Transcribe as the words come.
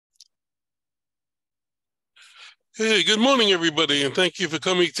Hey, good morning, everybody, and thank you for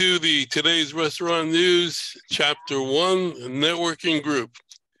coming to the Today's Restaurant News Chapter 1 Networking Group.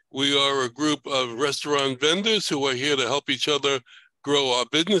 We are a group of restaurant vendors who are here to help each other grow our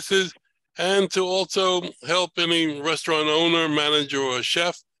businesses and to also help any restaurant owner, manager, or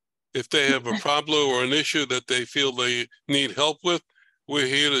chef if they have a problem or an issue that they feel they need help with. We're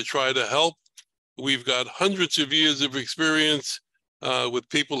here to try to help. We've got hundreds of years of experience with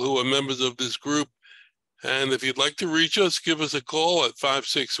people who are members of this group. And if you'd like to reach us, give us a call at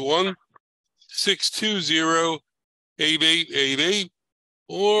 561-620-8888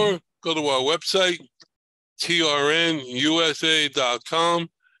 or go to our website, trnusa.com,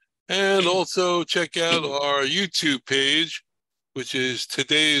 and also check out our YouTube page, which is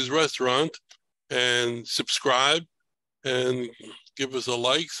Today's Restaurant, and subscribe and give us a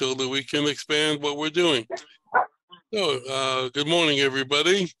like so that we can expand what we're doing. So, good morning,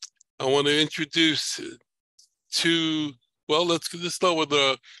 everybody. I want to introduce let's start with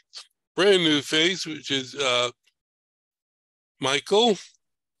a brand new face, which is Michael.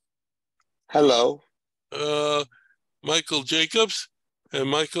 Hello. Michael Jacobs. And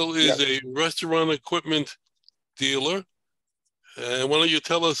Michael is a restaurant equipment dealer. And why don't you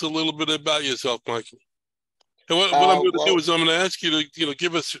tell us a little bit about yourself, Michael? And what I'm going to do is I'm going to ask you to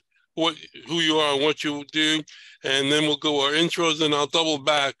give us who you are and what you do, and then we'll go our intros, and I'll double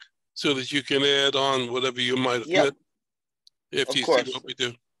back so that you can add on whatever you might have missed if you see what we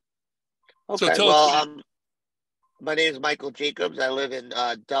do. Okay, my name is Michael Jacobs. I live in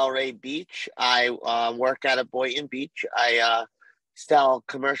Delray Beach. I work out of Boynton Beach. I sell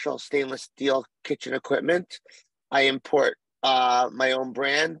commercial stainless steel kitchen equipment. I import my own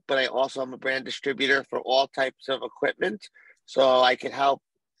brand, but I also am a brand distributor for all types of equipment. So I could help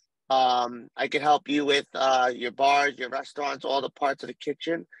you with your bars, your restaurants, all the parts of the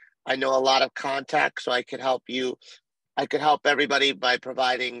kitchen. I know a lot of contacts, so I could help you. I could help everybody by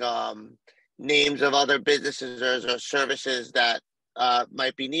providing names of other businesses or services that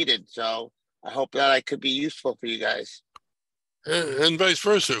might be needed. So I hope that I could be useful for you guys. And vice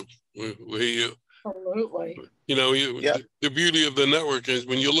versa. Absolutely. The beauty of the network is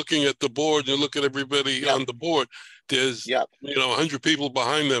when you're looking at the board, you look at everybody on the board, there's 100 people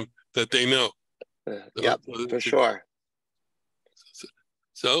behind them that they know. For sure.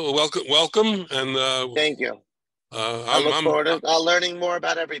 So welcome, and thank you. I look forward to learning more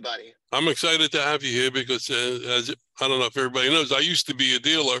about everybody. I'm excited to have you here because, as I don't know if everybody knows, I used to be a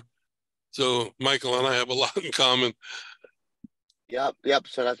dealer, so Michael and I have a lot in common. Yep.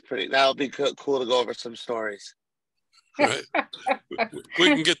 So that'll be cool to go over some stories. Right.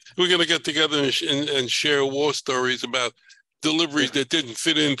 We're gonna get together and share war stories about deliveries that didn't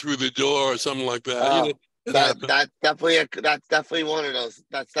fit in through the door or something like that. That's definitely one of those.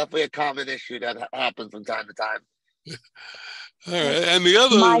 That's definitely a common issue that happens from time to time. All right, and the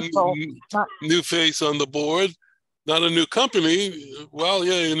other new face on the board, not a new company. Well,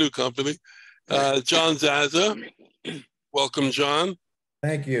 a new company. John Zaza. Welcome, John.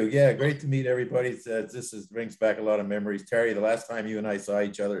 Thank you. Yeah, great to meet everybody. Brings back a lot of memories. Terry, the last time you and I saw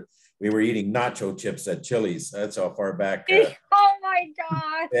each other, we were eating nacho chips at Chili's. That's how far back. Oh my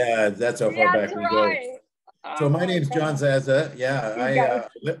God. Yeah, that's how far back we go. So my name's John Zaza. Yeah,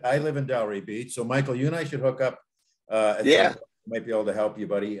 I live in Delray Beach. So Michael, you and I should hook up. Might be able to help you,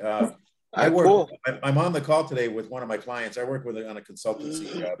 buddy. I'm on the call today with one of my clients. I work on a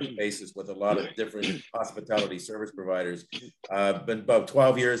consultancy basis with a lot of different hospitality service providers. Been about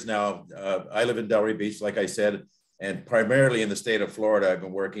 12 years now. I live in Delray Beach, like I said, and primarily in the state of Florida. I've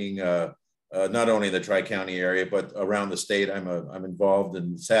been working not only in the Tri-County area, but around the state. I'm involved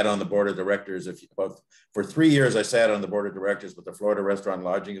and sat on the board of directors. For 3 years, I sat on the board of directors with the Florida Restaurant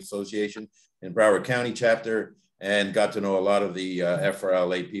Lodging Association in Broward County chapter, and got to know a lot of the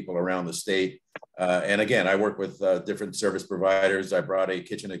FRLA people around the state. And again, I work with different service providers. I brought a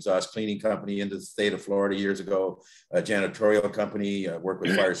kitchen exhaust cleaning company into the state of Florida years ago, a janitorial company, work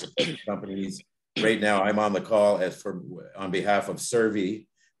with fire suppression companies. Right now, I'm on the call on behalf of Servi,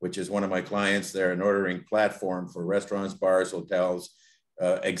 which is one of my clients. They're an ordering platform for restaurants, bars, hotels.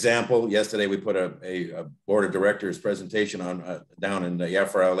 Example, yesterday we put a board of directors presentation on down in the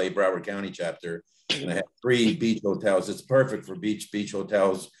FRLA Broward County chapter. And I have 3 beach hotels. It's perfect for beach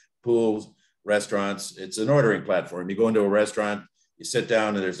hotels, pools, restaurants. It's an ordering platform. You go into a restaurant, you sit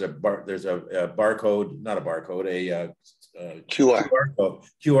down, and there's a barcode, not a barcode, a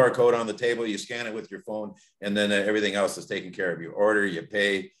QR code on the table. You scan it with your phone, and then everything else is taken care of. You order, you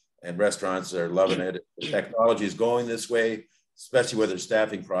pay, and restaurants are loving it. The technology is going this way, especially with their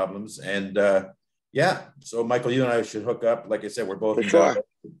staffing problems. And so Michael, you and I should hook up. Like I said, we're both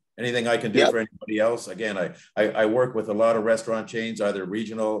anything I can do for anybody else. Again, I work with a lot of restaurant chains, either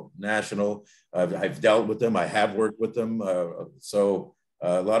regional, national. I've dealt with them. I have worked with them. So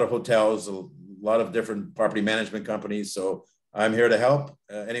a lot of hotels, a lot of different property management companies. So I'm here to help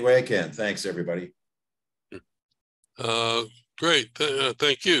any way I can. Thanks, everybody. Great.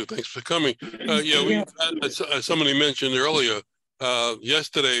 Thank you. Thanks for coming. As somebody mentioned earlier,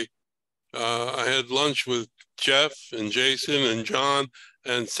 yesterday, I had lunch with Jeff and Jason and John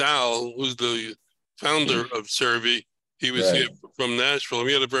and Sal, who's the founder of Servy. He was here from Nashville.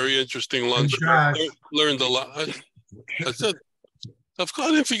 We had a very interesting lunch. Learned a lot. I said, of course,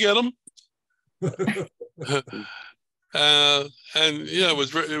 I didn't forget him. And yeah, it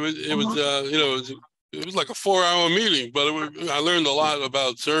was like a 4-hour meeting, but I learned a lot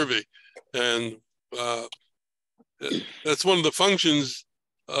about Servy, and that's one of the functions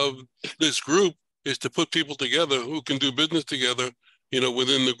of this group, is to put people together who can do business together,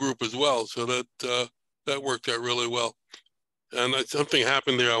 within the group as well. So that worked out really well. And something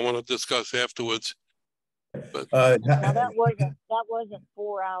happened there I want to discuss afterwards. But now that wasn't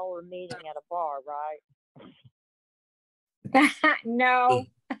 4-hour meeting at a bar, right? No.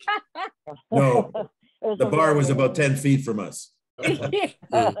 No. The bar was about 10 feet from us. And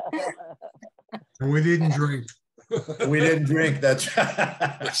we didn't drink. We didn't drink. That's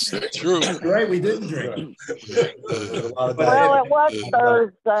true. Right, we didn't drink. Well, it was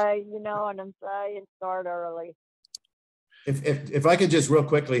Thursday, you know what I'm saying? Start early. If I could just real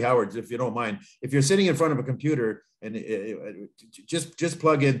quickly, Howard, if you don't mind, if you're sitting in front of a computer and just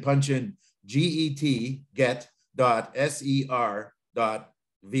punch in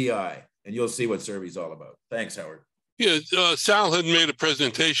get.ser.vi, and you'll see what Servy's all about. Thanks, Howard. Yeah, Sal had made a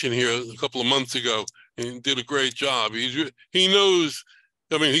presentation here a couple of months ago and did a great job. He knows.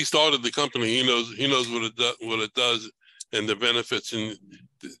 I mean, he started the company. He knows what it does and the benefits. And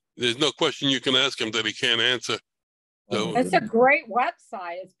there's no question you can ask him that he can't answer. So it's a great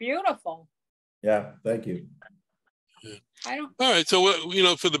website. It's beautiful. Yeah, thank you. Yeah. All right. So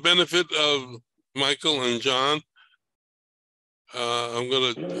for the benefit of Michael and John, I'm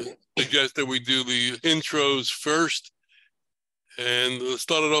going to suggest that we do the intros first, and let's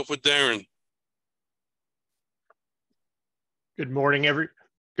start it off with Darren. Good morning,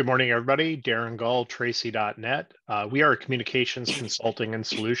 everybody. Darren Gull, Tracy.net. We are a communications consulting and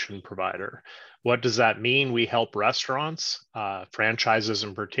solution provider. What does that mean? We help restaurants, franchises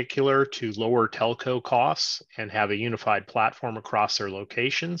in particular, to lower telco costs and have a unified platform across their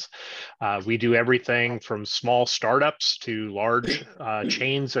locations. We do everything from small startups to large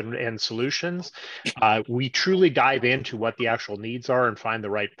chains and solutions. We truly dive into what the actual needs are and find the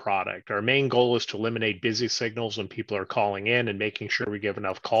right product. Our main goal is to eliminate busy signals when people are calling in and making sure we give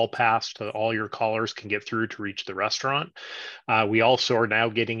enough call paths so all your callers can get through to reach the restaurant. We also are now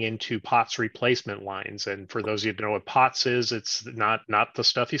getting into POTS replacement lines. And for those of you who know what POTS is, it's not the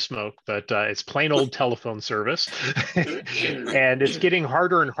stuff you smoke, but it's plain old telephone service. And it's getting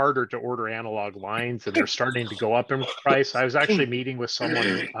harder and harder to order analog lines, and they're starting to go up in price. I was actually meeting with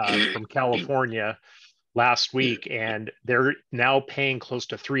someone from California last week, and they're now paying close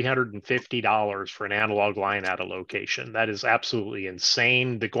to $350 for an analog line at a location. That is absolutely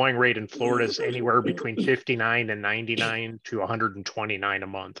insane. The going rate in Florida is anywhere between $59 and $99 to $129 a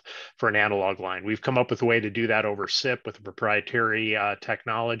month for an analog line. We've come up with a way to do that over SIP with a proprietary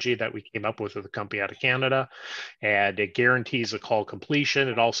technology that we came up with a company out of Canada, and it guarantees a call completion.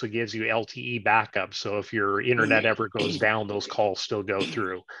 It also gives you LTE backup, so if your internet ever goes down, those calls still go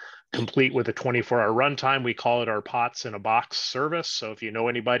through. Complete with a 24-hour runtime. We call it our POTS in a box service. So if you know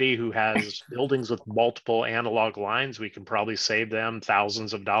anybody who has buildings with multiple analog lines, we can probably save them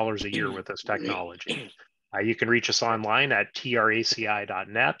thousands of dollars a year with this technology. You can reach us online at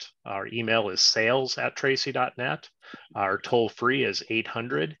traci.net. Our email is sales@traci.net. Our toll free is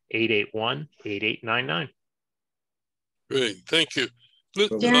 800-881-8899. Great, thank you.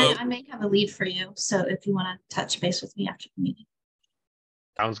 Darren, I may have a lead for you. So if you want to touch base with me after the meeting.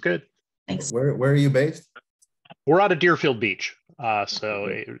 Sounds good. Thanks. Where are you based? We're out of Deerfield Beach.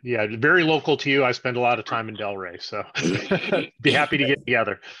 So yeah, very local to you. I spend a lot of time in Delray, so be happy to get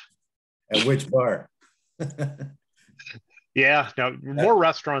together. At which bar? Yeah, no, more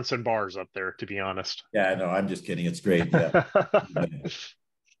restaurants and bars up there, to be honest. Yeah, no, I'm just kidding. It's great. Yeah.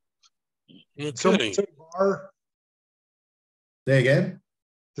 Did someone say bar? Say again?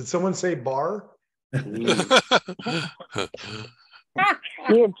 Did someone say bar?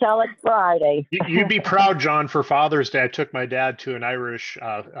 You can tell it's Friday. You'd be proud, John. For Father's Day, I took my dad to an Irish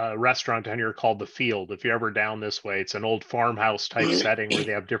restaurant down here called The Field. If you're ever down this way, it's an old farmhouse type setting where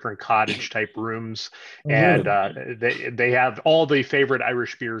they have different cottage type rooms, and they have all the favorite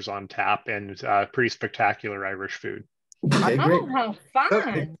Irish beers on tap and pretty spectacular Irish food. Okay, great. Oh, how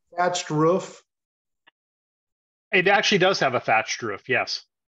fun! Thatched roof. It actually does have a thatched roof. Yes,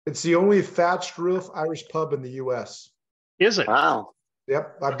 it's the only thatched roof Irish pub in the U.S. Is it? Wow.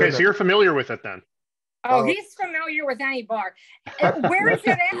 Yep. Okay, so you're familiar with it then. Oh, he's familiar with any bar. Where is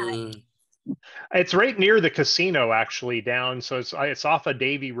it at? It's right near the casino, actually, down. So it's off of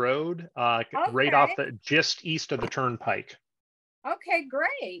Davie Road, right off just east of the Turnpike. Okay,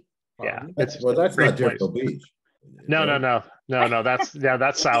 great. Yeah, that's not Deerfield Beach. No.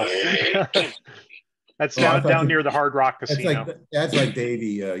 That's south. That's down near the Hard Rock Casino. That's like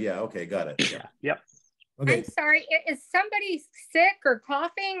Davie. Yeah. Okay, got it. Yeah. Yep. Okay. I'm sorry. Is somebody sick or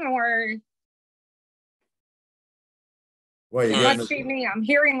coughing or? Well, must be me. I'm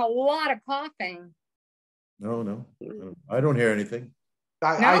hearing a lot of coughing. No. I don't hear anything.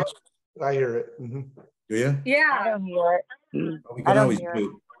 I hear it. Mm-hmm. Do you? Yeah. I don't hear it. Well, we can always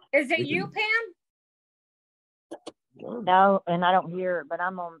do. Is it you, Pam? No, and I don't hear it, but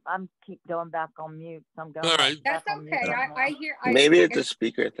I'm keep going back on mute. So I'm going. All right. That's okay. I hear. Maybe it's a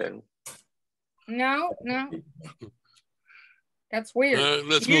speaker thing. No. That's weird.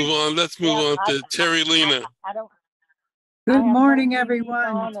 Let's move on. Let's move on to Terry Lena. Good morning,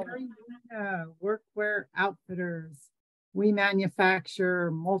 everyone. Terry Lena, Workwear Outfitters. We manufacture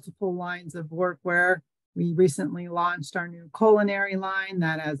multiple lines of workwear. We recently launched our new culinary line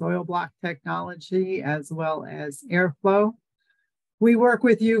that has oil block technology as well as airflow. We work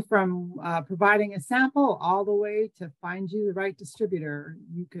with you from providing a sample all the way to find you the right distributor.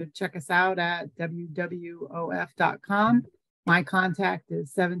 You could check us out at wwof.com. My contact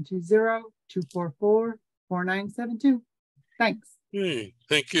is 720-244-4972. Thanks. Hey,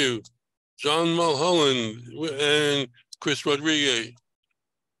 thank you. John Mulholland and Chris Rodriguez.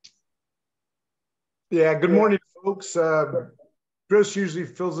 Yeah, good morning, folks. Chris usually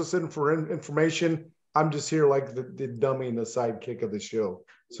fills us in for information. I'm just here like the dummy and the sidekick of the show.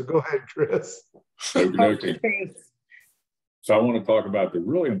 So go ahead, Chris. Okay. So I want to talk about the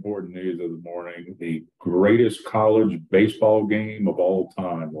really important news of the morning, the greatest college baseball game of all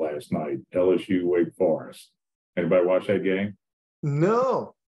time last night, LSU Wake Forest. Anybody watch that game?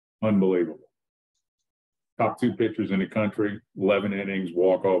 No. Unbelievable. Top two pitchers in the country, 11 innings,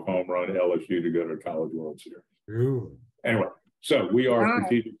 walk-off home run, LSU to go to the College World Series. Ooh. Anyway, so we are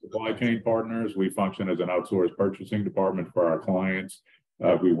strategic supply chain partners. We function as an outsourced purchasing department for our clients.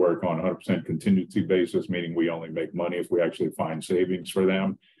 We work on 100% contingency basis, meaning we only make money if we actually find savings for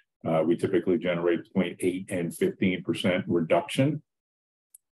them. We typically generate between 8 and 15% reduction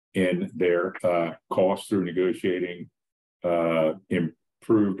in their costs through negotiating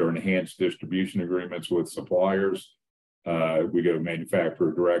improved or enhanced distribution agreements with suppliers. We go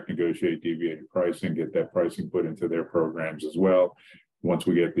manufacturer direct, negotiate deviated pricing, get that pricing put into their programs as well. Once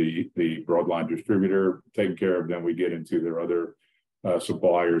we get the broadline distributor taken care of, then we get into their other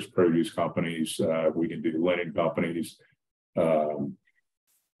suppliers, produce companies. We can do linen companies,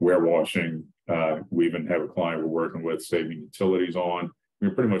 warewashing. We even have a client we're working with saving utilities on. We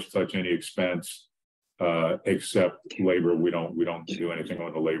pretty much touch any expense except labor. We don't do anything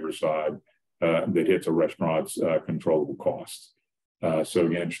on the labor side that hits a restaurant's controllable costs. So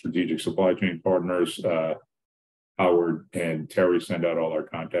again, strategic supply chain partners. Howard and Terry send out all our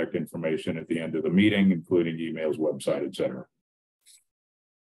contact information at the end of the meeting, including emails, website, etc.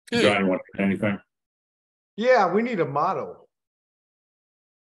 John, you want to add anything? Yeah, we need a motto.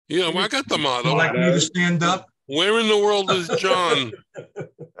 Yeah, well, I got the motto. Would you like me to stand up? Where in the world is John?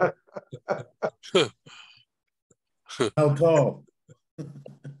 How tall?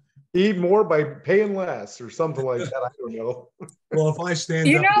 Eat more by paying less or something like that. I don't know. Well, if I stand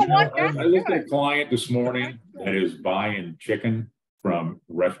you up, know what? I looked at a client this morning that is buying chicken from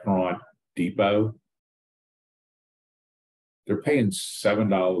Restaurant Depot. They're paying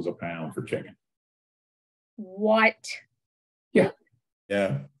 $7 a pound for chicken. What? Yeah.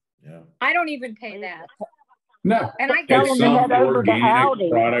 I don't even pay that. No. And I it's some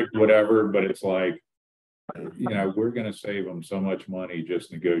organic product, whatever, but it's like, we're going to save them so much money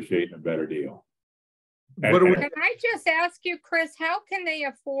just negotiating a better deal. Can I just ask you, Chris, how can they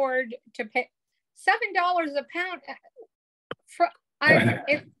afford to pay $7 a pound?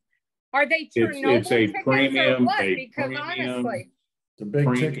 Are they Chernobyl it's a premium, or what? a because premium, honestly, it's a big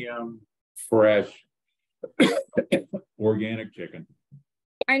premium, fresh, organic chicken.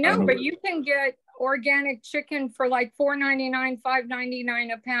 I know, but you can get organic chicken for like $4.99,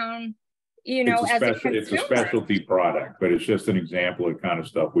 $5.99 a pound. You know, it's a specialty product, but it's just an example of the kind of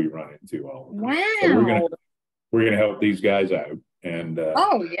stuff we run into all the time. Wow. So we're gonna help these guys out. And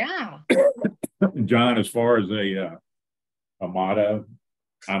oh yeah. John, as far as a motto,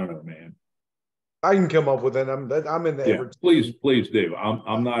 I don't know, man. I can come up with it. I'm in the please do.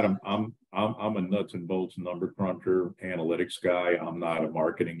 I'm not I'm a nuts and bolts number cruncher, analytics guy. I'm not a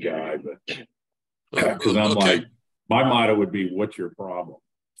marketing guy, but because I'm like, my motto would be, "What's your problem?"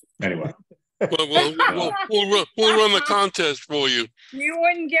 Anyway. We'll run the contest for you. You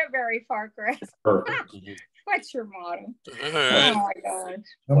wouldn't get very far, Chris. Perfect. What's your motto? All right. Oh my God.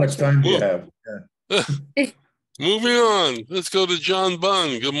 How much time do you have? Yeah. Moving on. Let's go to John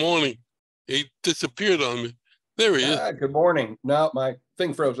Bunn. Good morning. He disappeared on me. There he is. Good morning. No, my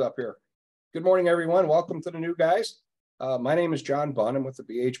thing froze up here. Good morning, everyone. Welcome to the new guys. My name is John Bunn. I'm with the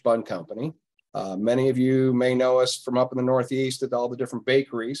BH Bunn Company. Many of you may know us from up in the Northeast at all the different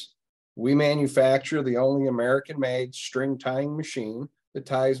bakeries. We manufacture the only American-made string tying machine that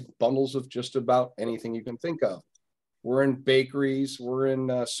ties bundles of just about anything you can think of. We're in bakeries, we're in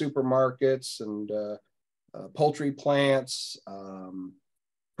supermarkets and poultry plants,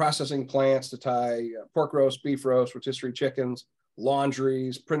 processing plants to tie pork roast, beef roast, rotisserie chickens,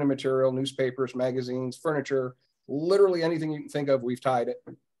 laundries, printed material, newspapers, magazines, furniture, literally anything you can think of, we've tied it.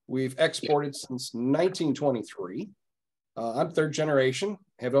 We've exported since 1923. I'm third generation,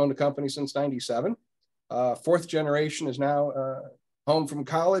 have owned a company since 97. Fourth generation is now home from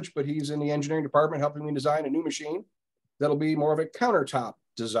college, but he's in the engineering department helping me design a new machine that'll be more of a countertop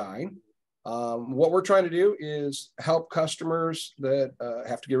design. What we're trying to do is help customers that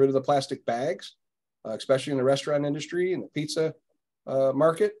have to get rid of the plastic bags, especially in the restaurant industry and the pizza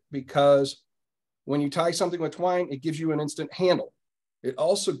market, because when you tie something with twine, it gives you an instant handle. It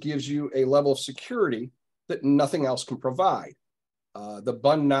also gives you a level of security that nothing else can provide. The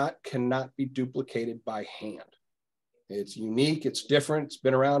bun knot cannot be duplicated by hand. It's unique, it's different, it's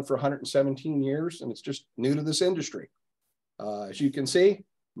been around for 117 years, and it's just new to this industry. As you can see,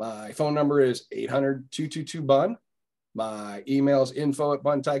 my phone number is 800-222-BUN. My email is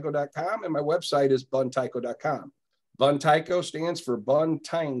info@buntyco.com, and my website is buntyco.com. Bun Tyco stands for Bun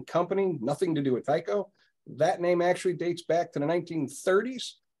Tying Company, nothing to do with Tyco. That name actually dates back to the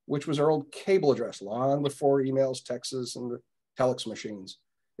 1930s, which was our old cable address, long before emails, texts, and the telex machines.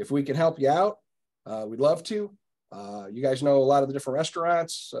 If we can help you out, we'd love to. You guys know a lot of the different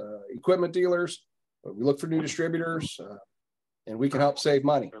restaurants, equipment dealers. We look for new distributors, and we can help save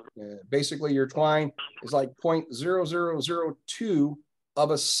money. Basically, your twine is like 0.0002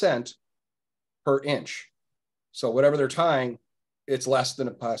 of a cent per inch. So whatever they're tying, it's less than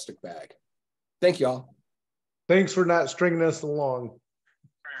a plastic bag. Thank you all. Thanks for not stringing us along.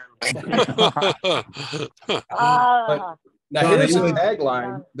 But now here's a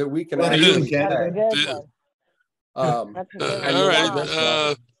tagline that we can actually tag. All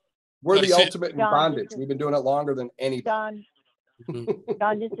right. We're the ultimate in bondage. We've been doing it longer than anybody.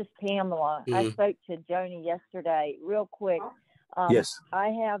 John, this is Pamela. I spoke to Joni yesterday. Real quick. Yes. I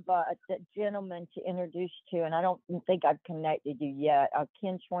have a gentleman to introduce you to, and I don't think I've connected you yet.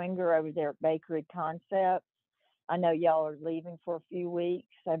 Ken Schwinger over there at Bakery Concepts. I know y'all are leaving for a few weeks.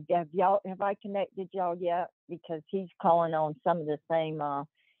 Have I connected y'all yet? Because he's calling on some of the same,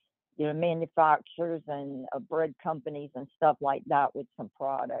 manufacturers and bread companies and stuff like that with some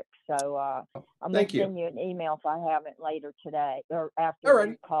products. So I'm going to send you an email if I haven't later today or after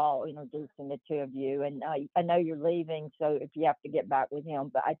the call introducing the two of you. And I know you're leaving, so if you have to get back with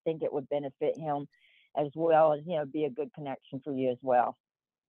him, but I think it would benefit him as well as, be a good connection for you as well.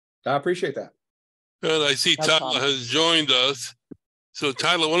 I appreciate that. Good. I see Tyler has joined us. So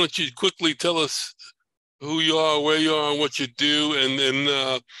Tyler, why don't you quickly tell us who you are, where you are, and what you do, and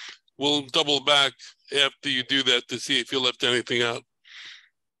then we'll double back after you do that to see if you left anything out.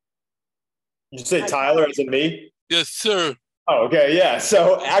 You say Tyler, as in me? Yes, sir. Oh, okay, yeah.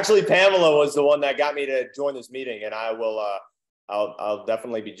 So actually, Pamela was the one that got me to join this meeting, and I will. I'll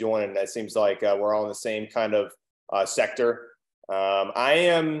definitely be joining. It seems like we're all in the same kind of sector. My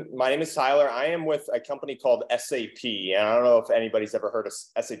name is Tyler. I am with a company called SAP, and I don't know if anybody's ever heard of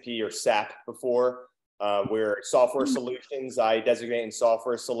SAP or SAP before. We're software solutions. I designate in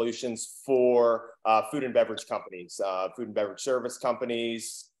software solutions for food and beverage companies, food and beverage service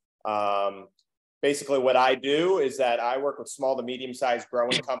companies. Basically, what I do is that I work with small to medium-sized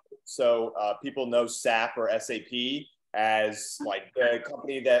growing companies. So people know SAP or SAP as like the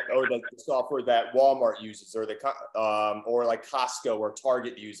company that, or the software that Walmart uses, or like Costco or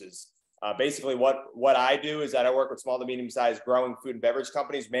Target uses. Basically, what I do is that I work with small to medium-sized growing food and beverage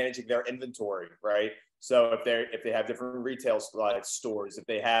companies managing their inventory, right? So if they have different retail stores, if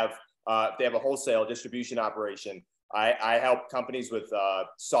they have a wholesale distribution operation, I help companies with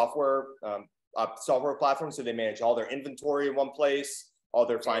software platforms, so they manage all their inventory in one place, all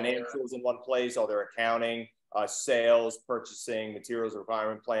their financials in one place, all their accounting, sales, purchasing, materials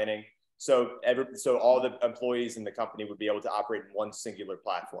requirement planning. So all the employees in the company would be able to operate in one singular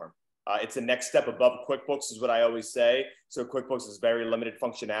platform. It's the next step above QuickBooks, is what I always say. So QuickBooks is very limited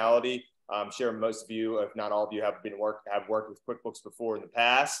functionality. I'm sure most of you, if not all of you, have worked with QuickBooks before in the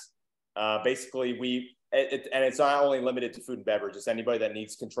past. Basically, and it's not only limited to food and beverage. It's anybody that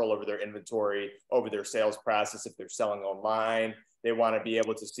needs control over their inventory, over their sales process. If they're selling online, they want to be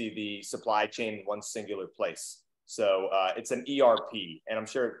able to see the supply chain in one singular place. So it's an ERP, and I'm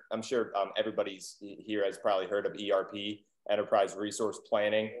sure everybody's here has probably heard of ERP, Enterprise Resource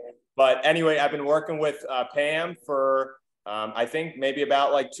Planning. But anyway, I've been working with Pam for I think maybe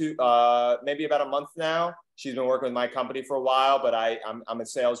about a month now. She's been working with my company for a while, but I'm a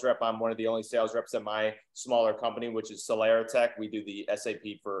sales rep. I'm one of the only sales reps at my smaller company, which is Solera Tech. We do the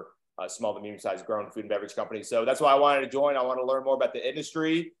SAP for small to medium-sized growing food and beverage companies. So that's why I wanted to join. I want to learn more about the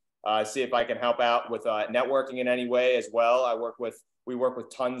industry, see if I can help out with networking in any way as well. We work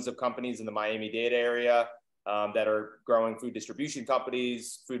with tons of companies in the Miami-Dade area that are growing food distribution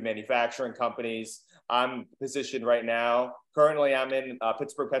companies, food manufacturing companies. I'm positioned right now. Currently, I'm in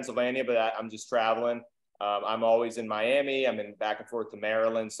Pittsburgh, Pennsylvania, but I'm just traveling. I'm always in Miami. I'm in back and forth to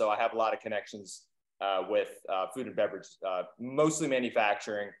Maryland. So I have a lot of connections with food and beverage, mostly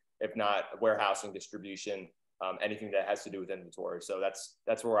manufacturing, if not warehousing, distribution, anything that has to do with inventory. So that's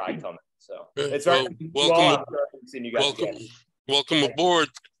where I come in. So it's welcome aboard.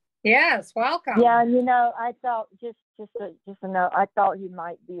 Yes, welcome. Yeah, you know, I thought just a note. I thought he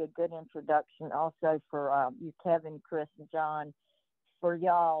might be a good introduction also for you, Kevin, Chris, and John, for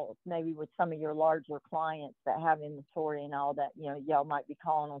y'all, maybe with some of your larger clients that have inventory and all that. You know, y'all might be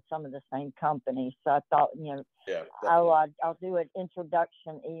calling on some of the same companies. So I thought, you know, I'll do an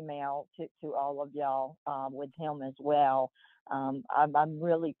introduction email to all of y'all with him as well. I'm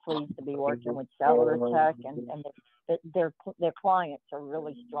really pleased to be working with Solera Tech, and their clients are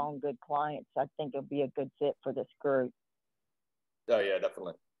really strong, good clients. I think it'll be a good fit for this group. Oh yeah,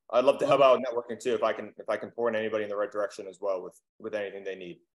 definitely. I'd love to help out with networking too, if I can point anybody in the right direction as well with anything they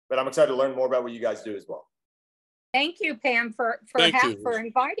need. But I'm excited to learn more about what you guys do as well. Thank you, Pam, for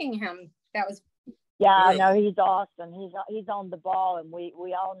inviting him. That was I know he's awesome. He's on the ball, and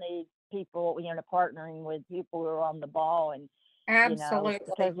we all need people, you know, partnering with people who are on the ball, and absolutely,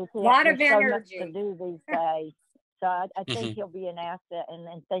 you know, a lot of energy so much to do these days. So I think he'll be an asset,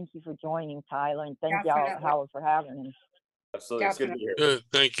 and thank you for joining, Tyler, and thank y'all, Howard, for having him. Absolutely. It's good to hear. Good,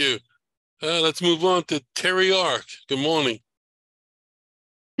 thank you. Let's move on to Terry Ark. Good morning.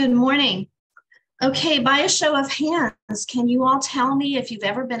 Good morning. Okay, by a show of hands, can you all tell me if you've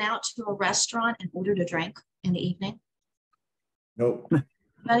ever been out to a restaurant and ordered a drink in the evening? Nope.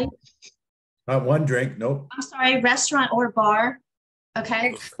 Anybody? Not one drink. Nope. I'm sorry, restaurant or bar. Okay.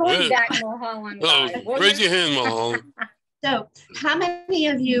 Exclude that, Mulholland. Raise your hand, Mulholland. So how many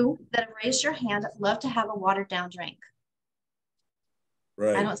of you that have raised your hand love to have a watered down drink?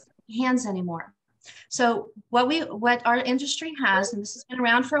 Right. I don't see hands anymore. So what our industry has, and this has been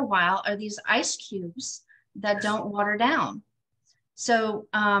around for a while, are these ice cubes that don't water down. So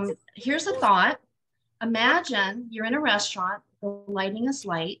here's a thought. Imagine you're in a restaurant, the lighting is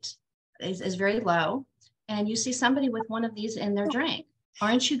light, is very low, and you see somebody with one of these in their drink.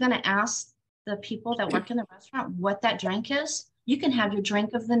 Aren't you going to ask the people that work in the restaurant what that drink is? You can have your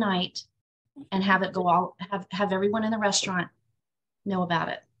drink of the night and have it go have everyone in the restaurant know about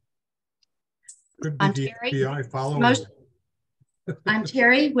it. I'm Terry. I'm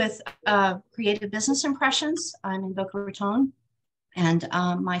Terry with Creative Business Impressions. I'm in Boca Raton, and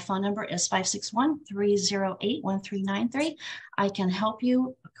my phone number is 561-308-1393. I can help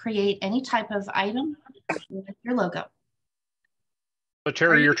you create any type of item with your logo. So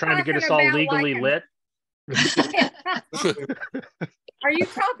Terry, you're trying to get us all legally lit? Are you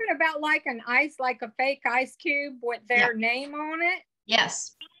talking about like a fake ice cube with their name on it?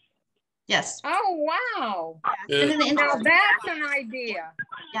 Yes. Yes. Oh, wow. Yeah. Now that's an idea.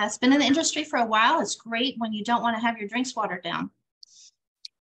 Yeah, it's been in the industry for a while. It's great when you don't want to have your drinks watered down.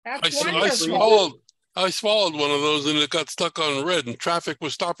 That's wonderful. I swallowed one of those and it got stuck on red, and traffic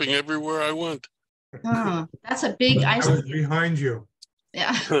was stopping everywhere I went. That's a big ice cube. Behind you.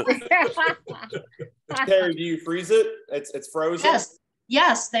 Yeah. Terry, do you freeze it? It's frozen? Yes.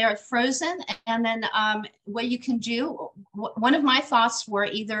 Yes, they are frozen. And then what you can do, one of my thoughts were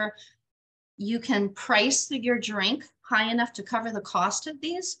either you can price your drink high enough to cover the cost of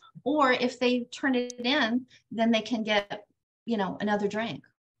these, or if they turn it in, then they can get, you know, another drink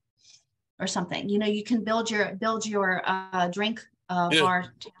or something. You know, you can build your drink bar.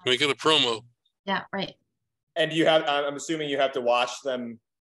 Make it a promo. Yeah, right. And you have, I'm assuming you have to wash them.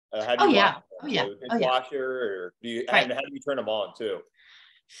 How do you wash them? Dishwasher, or do you? Right. And how do you turn them on too?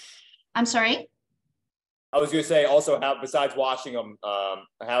 I'm sorry. I was going to say also, how besides washing them,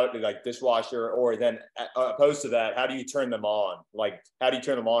 how like dishwasher, or then opposed to that, how do you turn them on? Like, how do you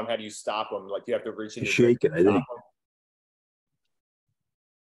turn them on? How do you stop them? Like, you have to reach in. Shake it, I think.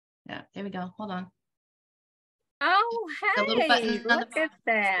 Yeah, there we go. Hold on. Oh, hey, look at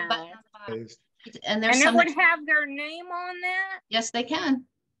that. And it would have their name on that? Yes, they can.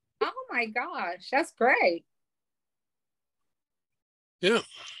 Oh my gosh, that's great. Yeah.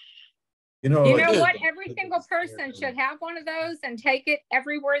 You know what? Every single person should have one of those and take it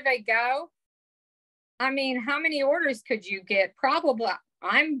everywhere they go. I mean, how many orders could you get? Probably.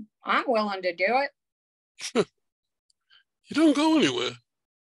 I'm willing to do it. You don't go anywhere.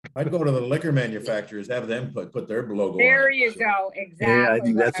 I'd go to the liquor manufacturers, have them put their logo on. There you go. Exactly. Yeah, I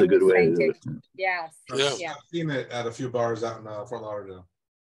think that's a good way to do it. Yes. Yeah. I've seen it at a few bars out in Fort Lauderdale.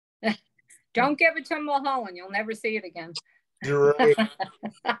 Don't give it to Mulholland. You'll never see it again. You're right.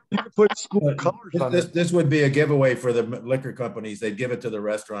 You could put school colors on it. This would be a giveaway for the liquor companies. They'd give it to the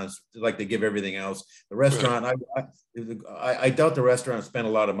restaurants like they give everything else. The restaurant, I doubt the restaurants spend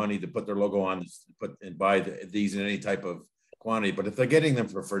a lot of money to put their logo on, and buy these in any type of quantity. But if they're getting them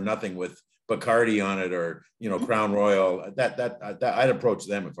for nothing with Bacardi on it, or, you know, Crown Royal, that I'd approach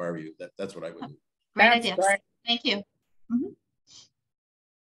them if I were you. That's what I would do. Great idea. Thank you.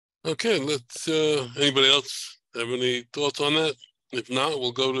 Okay, let's. Anybody else have any thoughts on that? If not,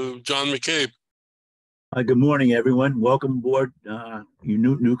 we'll go to John McCabe. Good morning, everyone. Welcome aboard, you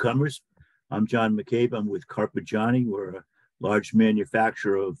newcomers. I'm John McCabe. I'm with Carpigiani. We're a large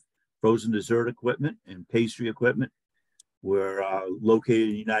manufacturer of frozen dessert equipment and pastry equipment. We're located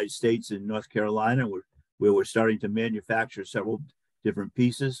in the United States in North Carolina, where we're starting to manufacture several different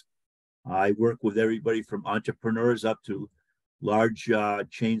pieces. I work with everybody from entrepreneurs up to large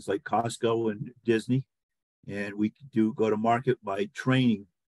chains like Costco and Disney. And we do go to market by training.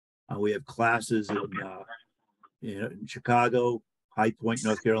 We have classes in Chicago, High Point,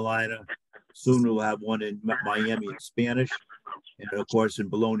 North Carolina. Soon we'll have one in Miami in Spanish. And of course in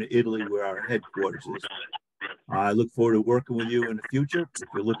Bologna, Italy, where our headquarters is. I look forward to working with you in the future. If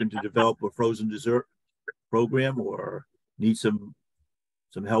you're looking to develop a frozen dessert program or need some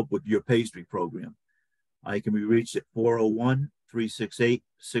help with your pastry program, I can be reached at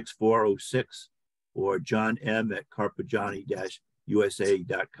 401-368-6406 or John M at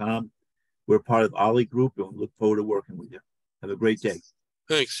carpigiani-usa.com. We're part of Ollie Group and we look forward to working with you. Have a great day.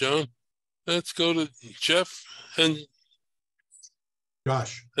 Thanks, John. Let's go to Jeff and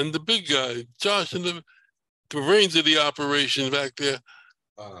Josh. And the big guy, Josh, and the reins of the operation back there.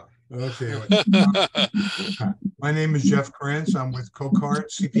 Okay. My name is Jeff Krantz. I'm with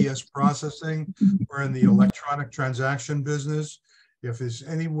Cocart CPS Processing. We're in the electronic transaction business. If there's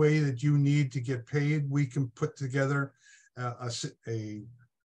any way that you need to get paid, we can put together a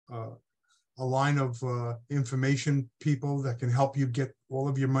line of information people that can help you get all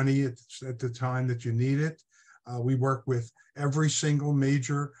of your money at the time that you need it. We work with every single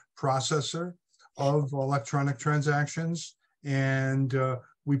major processor of electronic transactions, and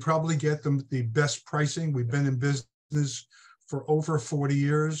we probably get them the best pricing. We've been in business for over 40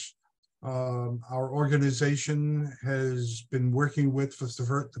 years. Our organization has been working with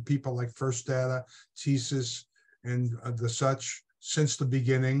the people like First Data, TSYS, and the such since the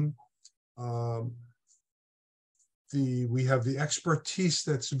beginning. We have the expertise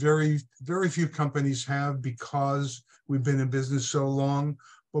that's very, very few companies have because we've been in business so long.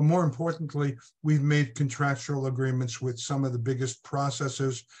 But more importantly, we've made contractual agreements with some of the biggest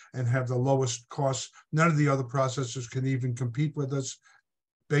processors and have the lowest costs. None of the other processors can even compete with us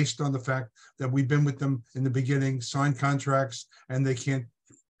based on the fact that we've been with them in the beginning, signed contracts, and they can't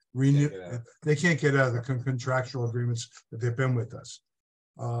renew. They can't get out of the contractual agreements that they've been with us.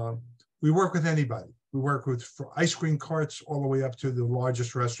 We work with anybody. We work with ice cream carts all the way up to the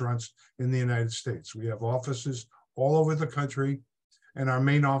largest restaurants in the United States. We have offices all over the country, and our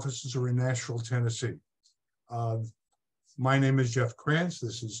main offices are in Nashville, Tennessee. My name is Jeff Krantz.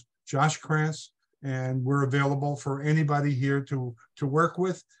 This is Josh Krantz, and we're available for anybody here to work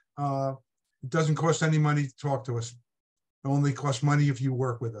with. It doesn't cost any money to talk to us. It only costs money if you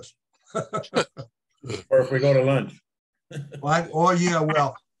work with us. Or if we go to lunch. What? Oh, yeah,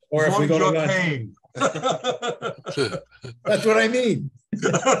 well, or if we go to lunch. Paying. That's what I mean.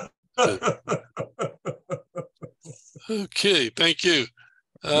 Okay, thank you.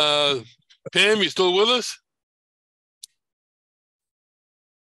 Pam, you still with us?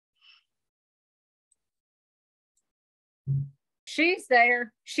 She's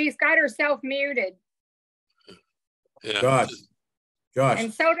there. She's got herself muted. Yeah. Josh.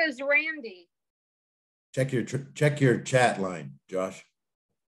 And so does Randy. Check your chat line, Josh.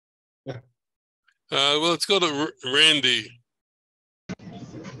 Well, let's go to Randy.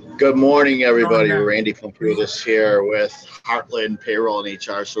 Good morning, everybody. Randy Pomputis here with Heartland Payroll and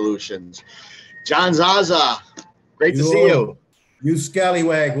HR Solutions. John Zaza, great to see you. You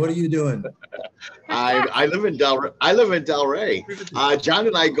scallywag, what are you doing? I live in Delray. John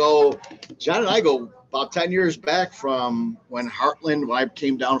and I go about 10 years back from when I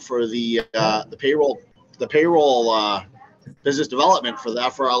came down for the payroll business development for the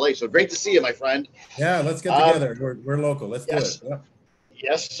FRLA. So great to see you, my friend. Yeah, let's get together. We're local. Let's do it. Yeah.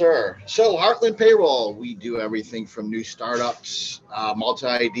 Yes, sir. So Heartland Payroll, we do everything from new startups,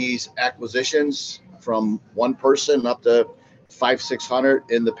 multi-IDs, acquisitions from one person up to 500-600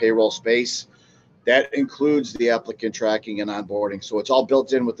 in the payroll space. That includes the applicant tracking and onboarding. So it's all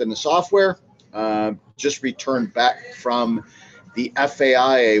built in within the software. Just returned back from the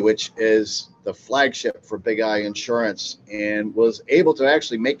FAIA, which is the flagship for Big I Insurance, and was able to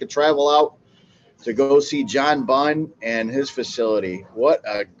actually make a travel out to go see John Bunn and his facility. What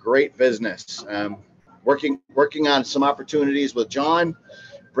a great business. Working on some opportunities with John,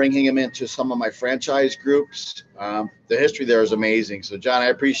 bringing him into some of my franchise groups. The history there is amazing. So John, I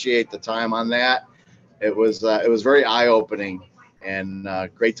appreciate the time on that. It was very eye-opening and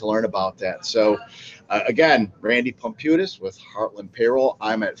great to learn about that. So again, Randy Pomputis with Heartland Payroll.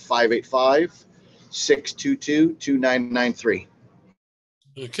 I'm at 585-622-2993.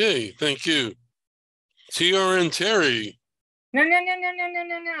 Okay, thank you. TRN Terry. No.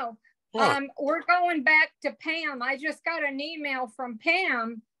 We're going back to Pam. I just got an email from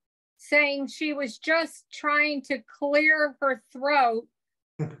Pam saying she was just trying to clear her throat.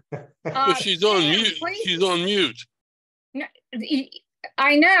 But she's on mute. Please. She's on mute. No,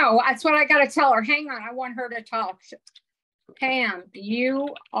 I know. That's what I got to tell her. Hang on. I want her to talk. Pam,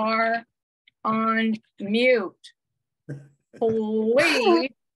 you are on mute.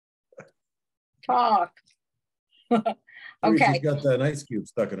 Please talk. Okay. She's got that ice cube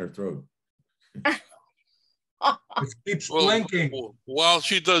stuck in her throat. It keeps blinking. While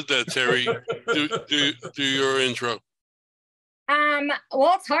she does that, Terry, do your intro.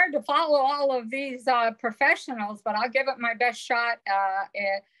 Well, it's hard to follow all of these professionals, but I'll give it my best shot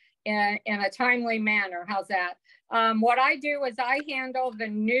in a timely manner. How's that? What I do is I handle the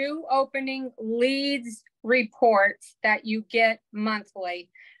new opening leads reports that you get monthly.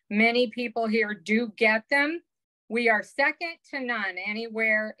 Many people here do get them. We are second to none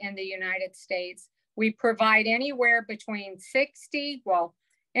anywhere in the United States. We provide anywhere between 50,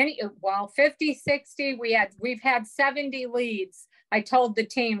 60. We've had 70 leads. I told the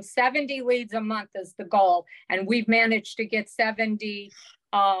team 70 leads a month is the goal, and we've managed to get 70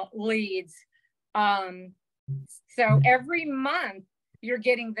 leads. So every month you're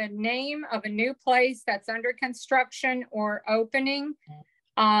getting the name of a new place that's under construction or opening,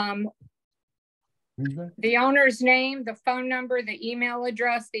 the owner's name, the phone number, the email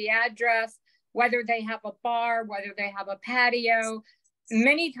address, the address, whether they have a bar, whether they have a patio.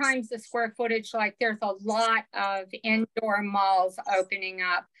 Many times the square footage, like there's a lot of indoor malls opening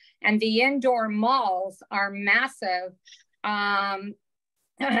up, and the indoor malls are massive. And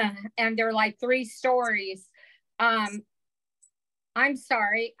they're like 3 stories. I'm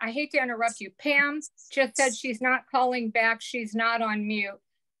sorry, I hate to interrupt you. Pam just said she's not calling back. She's not on mute.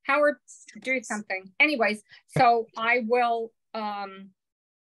 Howard, do something. Anyways, so I will,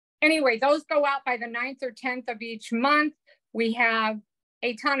 anyway, those go out by the 9th or 10th of each month. We have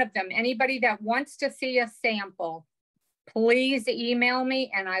a ton of them. Anybody that wants to see a sample, please email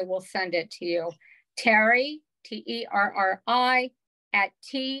me and I will send it to you. Terry, Terri, at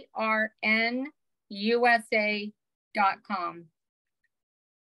trnusa.com.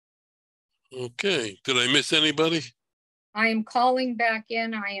 Okay. Did I miss anybody? I am calling back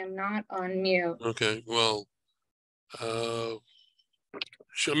in. I am not on mute. Okay. Well,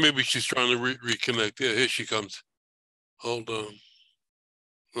 maybe she's trying to reconnect. Yeah, here she comes. Hold on.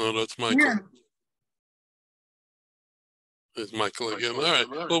 No, that's Michael. Yeah. There's Michael again. All right.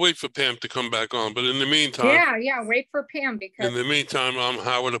 We'll wait for Pam to come back on. But in the meantime. Yeah, wait for Pam. Because in the meantime, I'm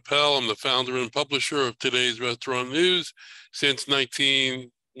Howard Appel. I'm the founder and publisher of Today's Restaurant News since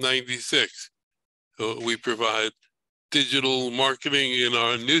 1996. So we provide digital marketing in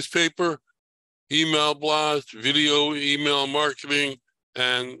our newspaper, email blast, video email marketing,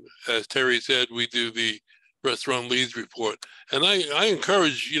 And as Terry said, we do the restaurant leads report. And I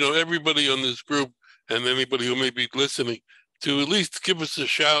encourage, everybody on this group and anybody who may be listening to at least give us a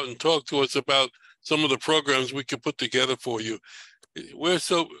shout and talk to us about some of the programs we could put together for you. We're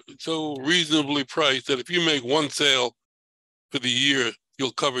so reasonably priced that if you make one sale for the year,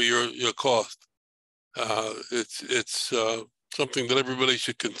 you'll cover your cost. It's something that everybody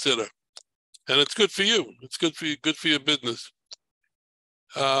should consider, and it's good for you. It's good for your business.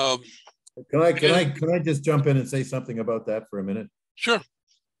 Can I just jump in and say something about that for a minute? Sure.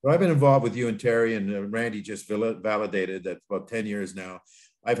 So I've been involved with you and Terry, and Randy just validated that about 10 years now.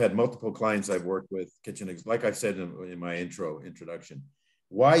 I've had multiple clients I've worked with, like I said in my introduction.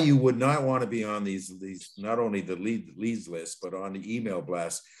 Why you would not want to be on these not only the leads list, but on the email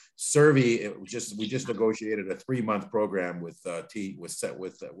blast. Survey, we just negotiated a 3-month program with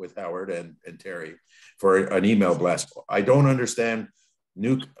Howard and Terry for an email blast. I don't understand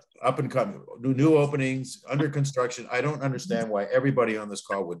new up and coming, new openings under construction. I don't understand why everybody on this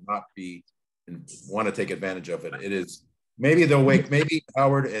call would not want to take advantage of it. It is maybe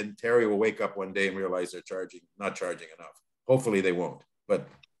Howard and Terry will wake up one day and realize they're not charging enough. Hopefully they won't. But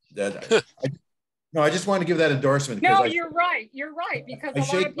I just want to give that endorsement. No, you're right. You're right, because I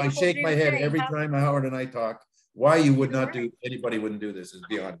shake my head every time Howard and I talk. Why you would not do? Anybody wouldn't do this is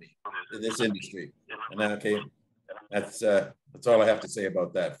beyond me in this industry. And okay, that's all I have to say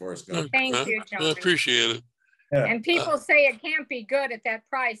about that, Forrest Gump. Thank you, John. I appreciate it. Yeah. And people say it can't be good at that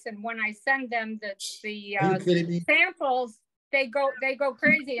price, and when I send them the samples, they go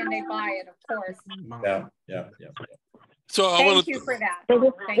crazy and they buy it, of course. Yeah. So thank you for that.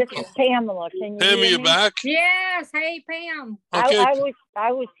 This is Pamela. Can you Pam, hear you me? back? Yes. Hey, Pam. Okay.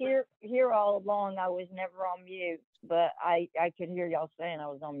 I was here all along. I was never on mute, but I could hear y'all saying I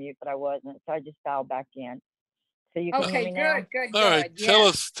was on mute, but I wasn't. So I just dialed back in. So you can hear me now? Good. All right.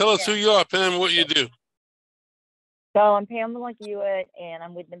 Yes. Tell us who you are, Pam, what you do. So I'm Pamela Hewitt, and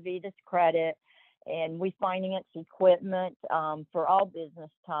I'm with Navitas Credit, and we finance equipment for all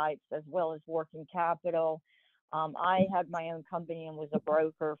business types as well as working capital. I had my own company and was a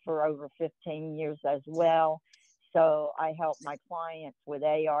broker for over 15 years as well. So I help my clients with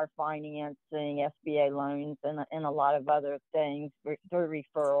AR financing, SBA loans, and a lot of other things through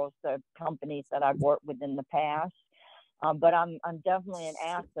referrals to companies that I've worked with in the past. But I'm definitely an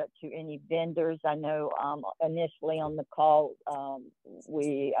asset to any vendors. I know initially on the call,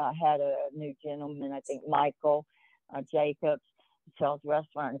 we had a new gentleman, I think Michael Jacobs, sells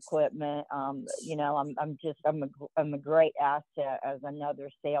restaurant equipment. I'm a great asset as another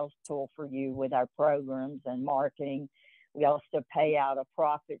sales tool for you with our programs and marketing. We also pay out a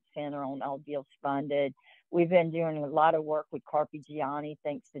profit center on all deals funded. We've been doing a lot of work with Carpigiani,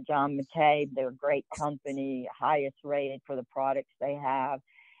 thanks to John McCabe. They're a great company, highest rated for the products they have.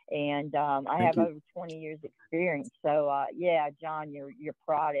 And I have over 20 years experience. So John, your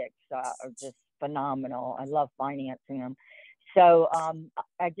products are just phenomenal. I love financing them. So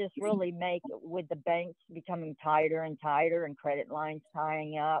I just really make, with the banks becoming tighter and tighter and credit lines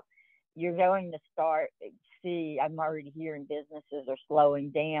tying up, you're going to I'm already hearing businesses are slowing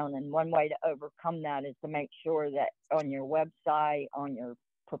down. And one way to overcome that is to make sure that on your website, on your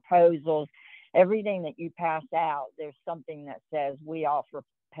proposals, everything that you pass out, there's something that says we offer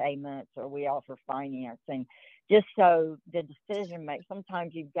payments or we offer financing, just so the decision maker,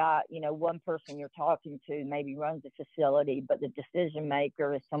 sometimes you've got, one person you're talking to maybe runs a facility, but the decision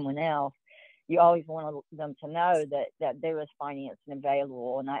maker is someone else. You always want them to know that there is financing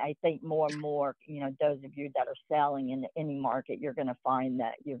available. And I think more and more, those of you that are selling in any market, you're going to find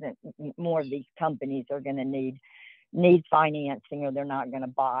that more of these companies are going to need financing or they're not going to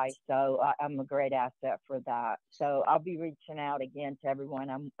buy. So I'm a great asset for that. So I'll be reaching out again to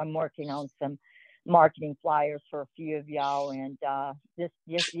everyone. I'm working on some marketing flyers for a few of y'all, and just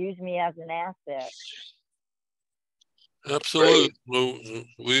use me as an asset. Absolutely. Well,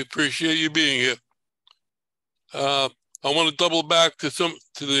 we appreciate you being here. I want to double back to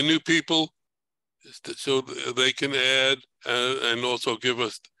the new people so they can add and also give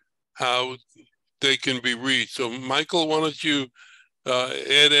us how they can be reached. So Michael, why don't you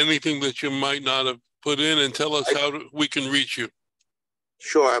add anything that you might not have put in and tell us how we can reach you.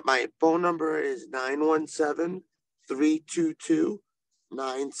 Sure. My phone number is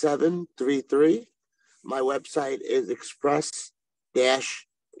 917-322-9733. My website is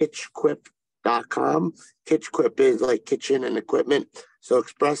express-kitchquip.com. Kitchquip is like kitchen and equipment. So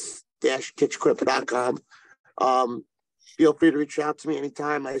express-kitchquip.com. Feel free to reach out to me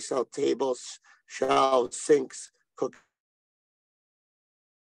anytime. I sell tables, shelves, sinks, cooking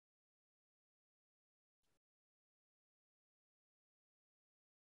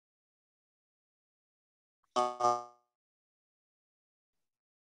I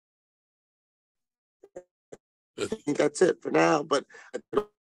think that's it for now, but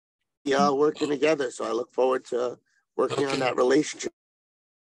working together. So I look forward to working on that relationship.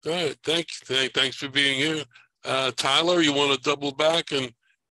 All right. Thanks for being here. Tyler, you want to double back and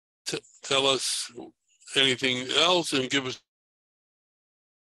tell us anything else and give us.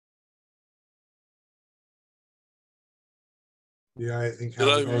 Yeah, I think I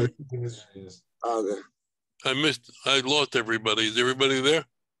lost everybody. Is everybody there?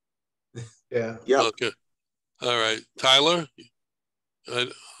 Yeah. Yeah. Okay. All right. Tyler,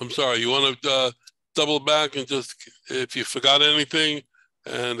 I'm sorry. You want to double back and just, if you forgot anything,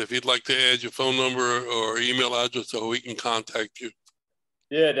 and if you'd like to add your phone number or email address so we can contact you.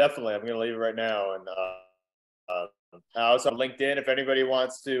 Yeah, definitely. I'm going to leave it right now. And also on LinkedIn, if anybody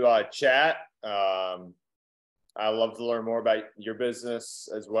wants to chat. I love to learn more about your business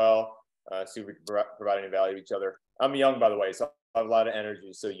as well. See if we can provide any value to each other. I'm young, by the way, so I have a lot of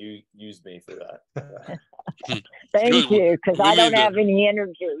energy. So you use me for that. Thank you, because I don't have any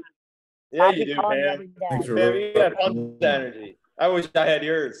energy. Yeah, you do, man. Pam, you got tons of energy. I wish I had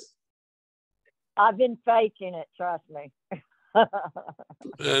yours. I've been faking it, trust me.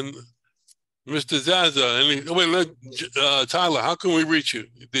 And Mr. Zaza, Tyler, how can we reach you?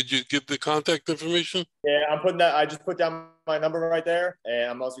 Did you give the contact information? Yeah, I'm putting that. I just put down my number right there,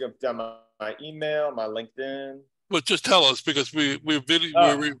 and I'm also going to put down my email, my LinkedIn. Well, just tell us, because we're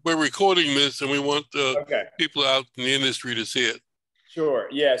recording this and we want people out in the industry to see it. Sure.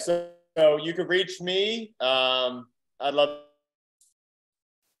 Yeah. So you can reach me. I'd love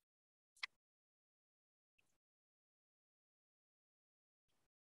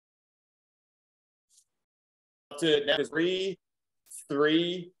to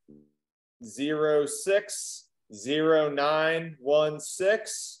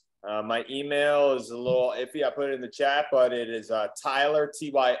 306-0916. My email is a little iffy. I put it in the chat, but it is Tyler,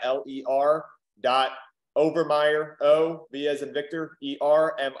 Tyler, Overmeyer, O-V as in Victor,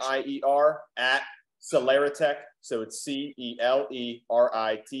 E-R-M-I-E-R at Celeritech. So it's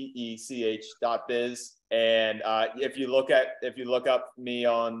CELERITECH.biz. And if you look up me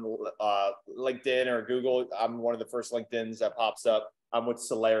on LinkedIn or Google, I'm one of the first LinkedIn's that pops up. I'm with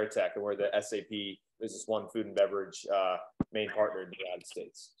Celeritech, and we're the SAP Business One food and beverage main partner in the United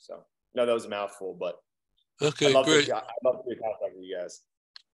States. So no, that was a mouthful, but okay, great. I'd love to be in contact with you guys.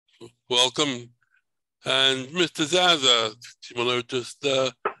 Welcome. And Mr. Zaza, you want to just,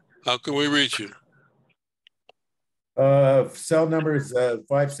 how can we reach you? Cell number is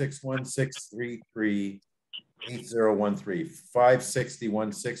 561-633-8013,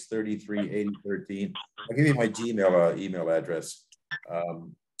 561-633-8013. I'll give you my Gmail email address.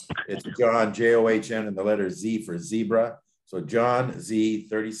 It's John, John, and the letter Z for zebra. So John Z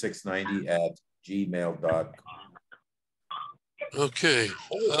 3690 at gmail.com. Okay.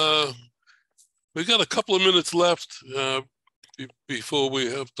 We got a couple of minutes left before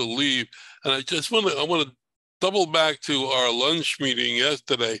we have to leave, and I want to double back to our lunch meeting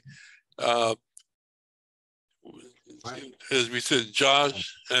yesterday. As we said,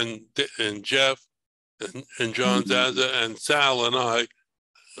 Josh and Jeff and John Zaza and Sal and I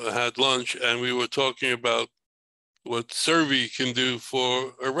had lunch, and we were talking about what Servy can do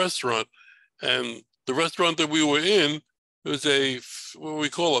for a restaurant. And the restaurant that we were in was what we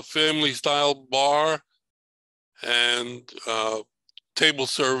call a family style bar and table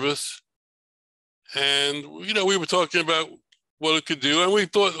service. And, we were talking about what it could do. And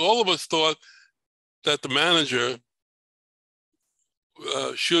all of us thought that the manager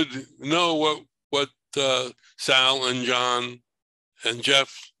should know what Sal and John and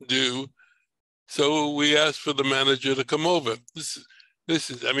Jeff do. So we asked for the manager to come over.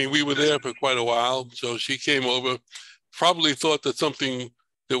 We were there for quite a while. So she came over, probably thought that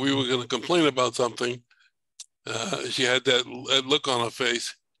we were going to complain about something. She had that look on her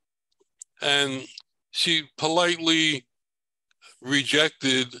face. And she politely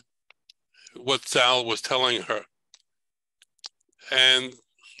rejected what Sal was telling her. And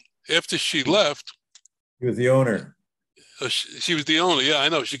after she left, he was the owner. She was the owner. Yeah, I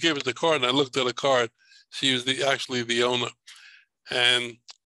know. She gave us the card, and I looked at the card. She was actually the owner. And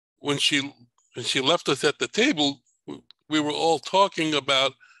when she left us at the table, we were all talking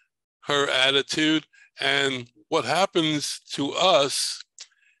about her attitude and what happens to us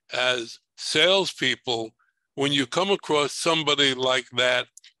as salespeople when you come across somebody like that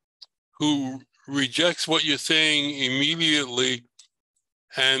who rejects what you're saying immediately,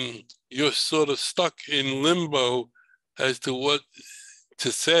 and you're sort of stuck in limbo as to what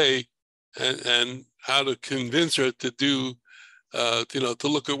to say and how to convince her to do, to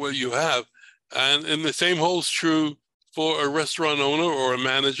look at what you have. And the same holds true for a restaurant owner or a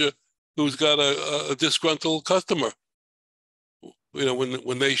manager who's got a disgruntled customer. You know,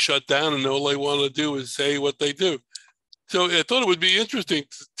 when they shut down and all they want to do is say what they do. So I thought it would be interesting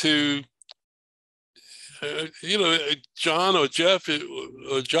to you know, John or Jeff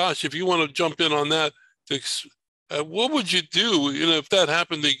or Josh, if you want to jump in on that, what would you do? You know, if that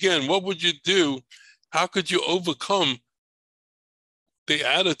happened again, what would you do? How could you overcome the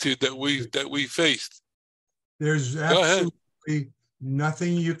attitude that we faced? There's absolutely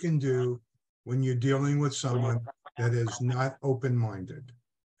nothing you can do when you're dealing with someone that is not open-minded.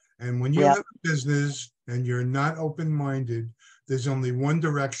 And when you have a business and you're not open-minded, there's only one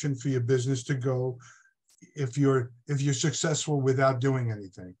direction for your business to go if you're successful without doing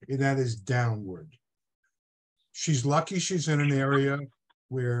anything, and that is downward. She's lucky she's in an area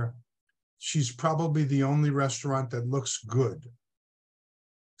where she's probably the only restaurant that looks good.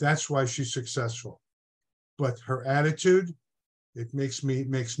 That's why she's successful. But her attitude, it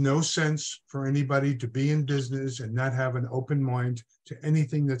makes no sense for anybody to be in business and not have an open mind to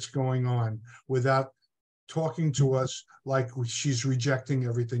anything that's going on without talking to us like she's rejecting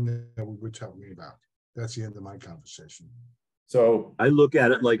everything that we were talking about. That's the end of my conversation. So I look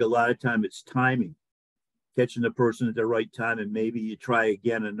at it like a lot of time it's timing, catching the person at the right time, and maybe you try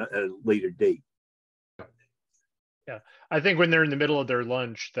again at a later date. Yeah, I think when they're in the middle of their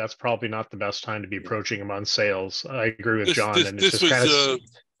lunch, that's probably not the best time to be approaching them on sales. I agree with John, and it's just kind of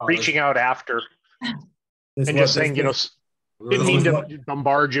reaching out after and just saying, you know, didn't mean to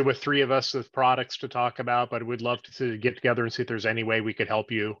bombard you with 3 of us with products to talk about, but we'd love to get together and see if there's any way we could help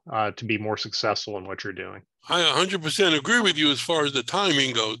you to be more successful in what you're doing. I 100% agree with you as far as the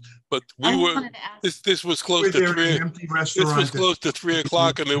timing goes, but this was close to 3. This was close to 3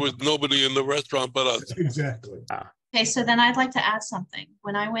 o'clock, and there was nobody in the restaurant but us. Exactly. Okay, so then I'd like to add something.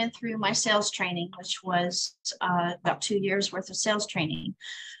 When I went through my sales training, which was about 2 years worth of sales training,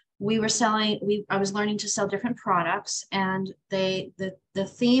 I was learning to sell different products, and the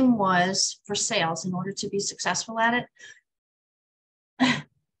theme was for sales, in order to be successful at it,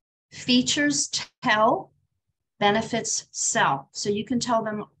 features tell, benefits sell. So you can tell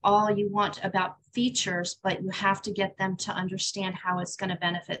them all you want about features, but you have to get them to understand how it's going to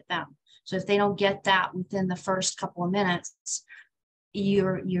benefit them. So if they don't get that within the first couple of minutes,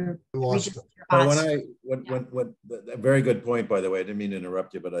 you're lost. A very good point, by the way. I didn't mean to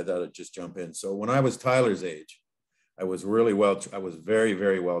interrupt you, but I thought I'd just jump in. So when I was Tyler's age, I was very,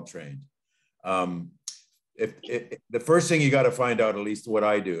 very well trained. If the first thing you got to find out, at least what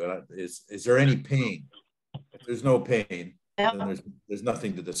I do, is there any pain? If there's no pain, then there's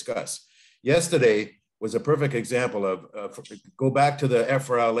nothing to discuss. Yesterday was a perfect example of go back to the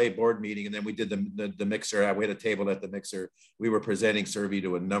FRLA board meeting, and then we did the mixer. We had a table at the mixer. We were presenting survey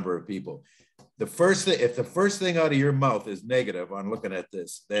to a number of people. If the first thing out of your mouth is negative on looking at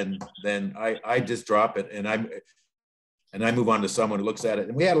this, then I just drop it and I move on to someone who looks at it.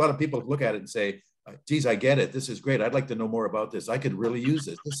 And we had a lot of people look at it and say, geez, I get it. This is great. I'd like to know more about this. I could really use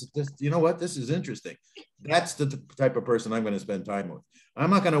this. This, you know what? This is interesting. That's the type of person I'm going to spend time with.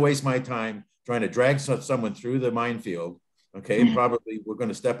 I'm not going to waste my time trying to drag someone through the minefield. Okay. And probably we're going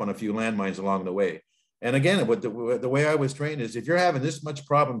to step on a few landmines along the way. And again, the way I was trained is if you're having this much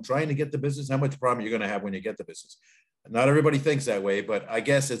problem trying to get the business, how much problem you're going to have when you get the business. Not everybody thinks that way, but I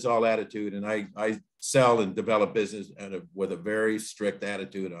guess it's all attitude. And I sell and develop business with a very strict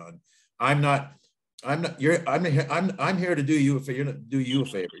attitude on. I'm here to do you a favor.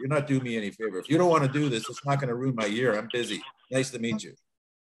 You're not doing me any favor. If you don't want to do this, it's not going to ruin my year. I'm busy. Nice to meet you.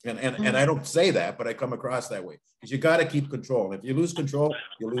 And I don't say that, but I come across that way because you got to keep control. And if you lose control,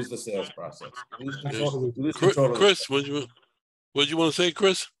 you lose the sales process. You lose control, Chris, what do you want to say,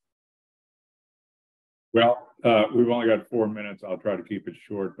 Chris? Well, we've only got 4 minutes. I'll try to keep it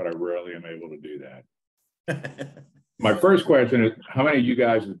short, but I rarely am able to do that. My first question is, how many of you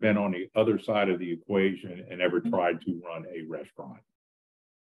guys have been on the other side of the equation and ever tried to run a restaurant?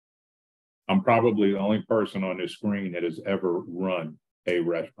 I'm probably the only person on this screen that has ever run a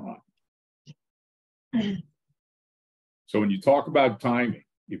restaurant. So when you talk about timing,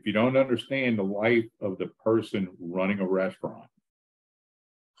 if you don't understand the life of the person running a restaurant,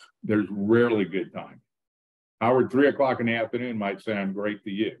 there's rarely good time. Howard, 3 o'clock in the afternoon might sound great to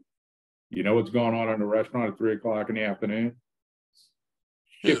you. You know what's going on in the restaurant at 3 o'clock in the afternoon?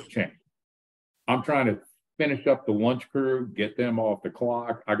 Shift change. I'm trying to finish up the lunch crew, get them off the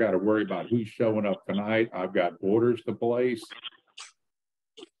clock. I got to worry about who's showing up tonight. I've got orders to place.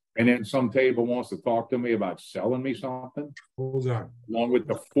 And then some table wants to talk to me about selling me something. Hold on. Along with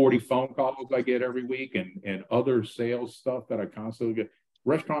the 40 phone calls I get every week and other sales stuff that I constantly get.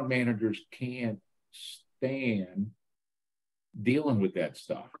 Restaurant managers can't stand dealing with that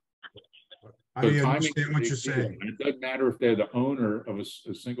stuff. I understand what you're saying. It doesn't matter if they're the owner of a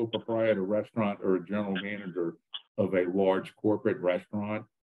single proprietor restaurant or a general manager of a large corporate restaurant.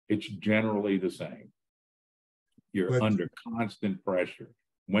 It's generally the same. You're under constant pressure.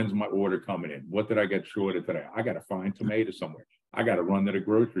 When's my order coming in? What did I get short of today? I got to find tomatoes somewhere. I got to run to the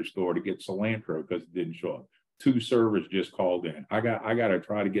grocery store to get cilantro because it didn't show up. 2 servers just called in. I got to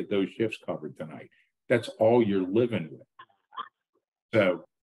try to get those shifts covered tonight. That's all you're living with. So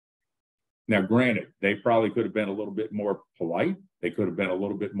now, granted, they probably could have been a little bit more polite. They could have been a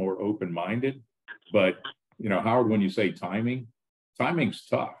little bit more open-minded. But, you know, Howard, when you say timing's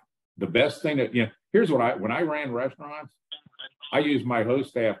tough. The best thing that, here's what when I ran restaurants, I use my host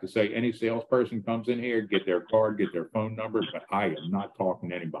staff to say any salesperson comes in here, get their card, get their phone number, but I am not talking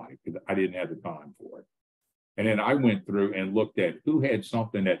to anybody because I didn't have the time for it. And then I went through and looked at who had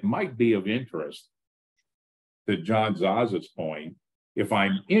something that might be of interest. To John Zaza's point, if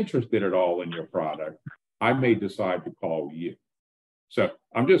I'm interested at all in your product, I may decide to call you. So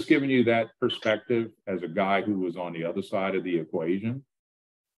I'm just giving you that perspective as a guy who was on the other side of the equation.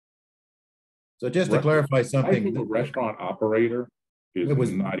 So just to clarify something, a restaurant operator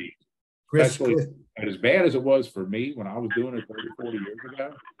is not easy. And as bad as it was for me when I was doing it 30, 40 years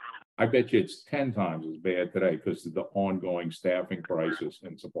ago, I bet you it's 10 times as bad today because of the ongoing staffing crisis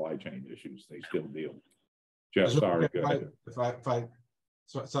and supply chain issues they still deal with. Jeff, sorry. If I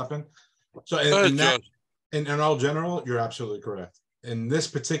something. So in all general, you're absolutely correct. In this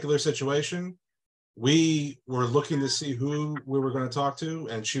particular situation, we were looking to see who we were going to talk to,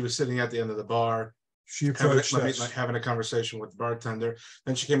 and she was sitting at the end of the bar. She approached us, having a conversation with the bartender.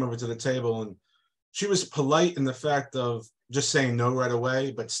 Then she came over to the table, and she was polite in the fact of just saying no right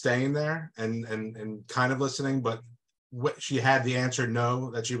away, but staying there and kind of listening. But what she had the answer no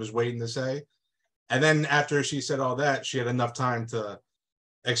that she was waiting to say. And then after she said all that, she had enough time to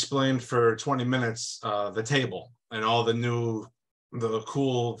explain for 20 minutes the table and all the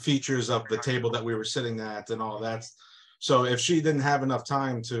cool features of the table that we were sitting at and all that. So if she didn't have enough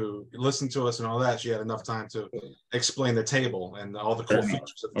time to listen to us and all that, she had enough time to explain the table and all the cool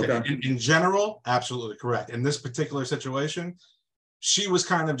features of the table. In general, absolutely correct. In this particular situation, she was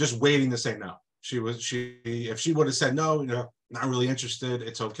kind of just waiting to say no. If she would have said no, not really interested,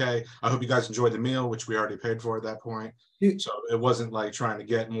 it's okay. I hope you guys enjoyed the meal, which we already paid for at that point. So it wasn't like trying to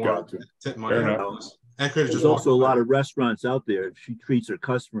get more tip money. There's also a lot of restaurants out there. If she treats her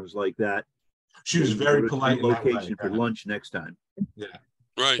customers like that, she was very polite. Location for lunch next time. Yeah,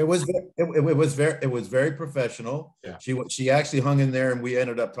 right. It was very professional. Yeah. She actually hung in there, and we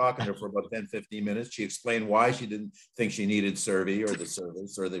ended up talking to her for about 10, 15 minutes. She explained why she didn't think she needed Servi or the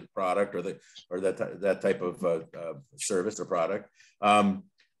service or the product or that type of service or product.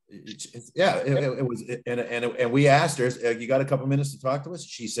 It was, and we asked her, you got a couple minutes to talk to us?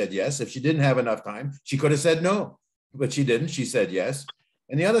 She said yes. If she didn't have enough time, she could have said no, but she didn't. She said yes.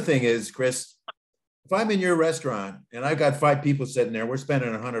 And the other thing is, Chris, if I'm in your restaurant and I've got 5 people sitting there, we're spending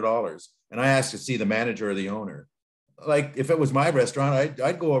 $100, and I ask to see the manager or the owner, like if it was my restaurant,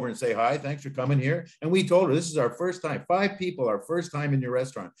 I'd go over and say, hi, thanks for coming here. And we told her, this is our first time, 5 people, our first time in your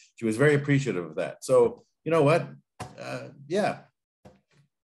restaurant. She was very appreciative of that. So you know what? Yeah.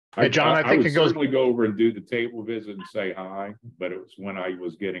 Hey, John, I think it goes. Certainly go over and do the table visit and say hi, but it was when I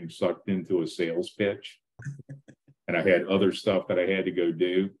was getting sucked into a sales pitch, and I had other stuff that I had to go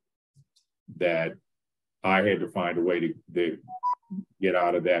do that I had to find a way to get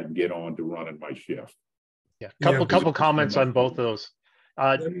out of that and get on to running my shift. Yeah, couple comments on both of those.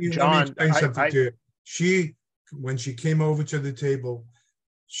 John, when she came over to the table,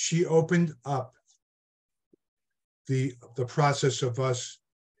 she opened up the process of us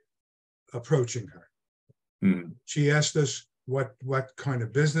approaching her. She asked us what kind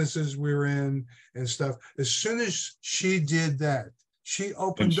of businesses we're in and stuff. As soon as she did that, she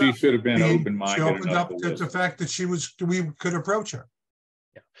opened up. And she should have been open-minded. She opened up to the fact that we could approach her.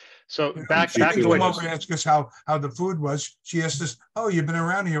 Yeah. So back to what over and ask us how the food was. She asked us, "Oh, you've been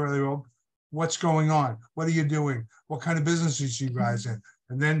around here really well. What's going on? What are you doing? What kind of businesses you guys in?"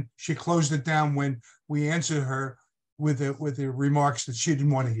 And then she closed it down when we answered her with the remarks that she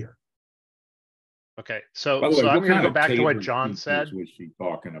didn't want to hear. Okay, so I'm going to go back to what John said. What was she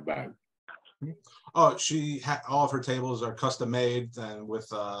talking about? Oh, she had all of her tables are custom made and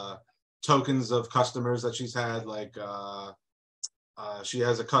with tokens of customers that she's had. Like she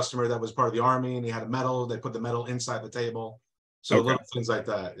has a customer that was part of the Army and he had a medal. They put the medal inside the table. So little things like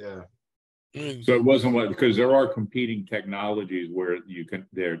that. Yeah. So it wasn't because there are competing technologies where you can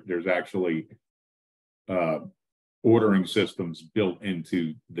there's actually ordering systems built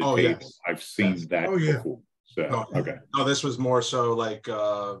into the table. Yes. I've seen that before. So, okay. No, this was more so like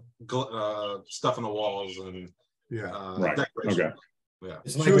stuff on the walls and right. Okay. Yeah.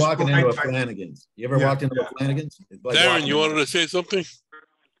 It's like walking into a Flanagan's. You ever walked into a Flanagan's? Like Darren, you wanted to say something?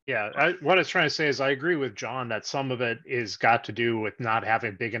 Yeah, what I was trying to say is I agree with John that some of it is got to do with not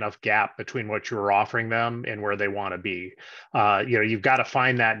having a big enough gap between what you were offering them and where they want to be. You've got to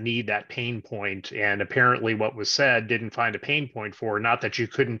find that need, that pain point, and apparently what was said didn't find a pain point for her. Not that you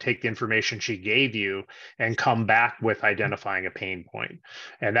couldn't take the information she gave you and come back with identifying a pain point.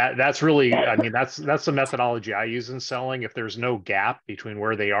 And that's really, I mean, that's the methodology I use in selling. If there's no gap between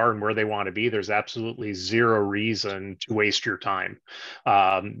where they are and where they want to be, there's absolutely zero reason to waste your time.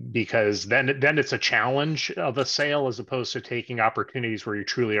 Because then it's a challenge of a sale as opposed to taking opportunities where you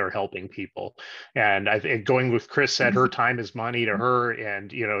truly are helping people. And I think going with Chris said, her time is money to her,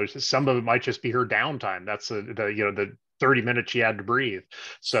 and some of it might just be her downtime. That's the 30 minutes she had to breathe.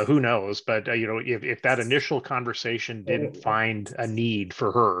 So who knows? But if that initial conversation didn't find a need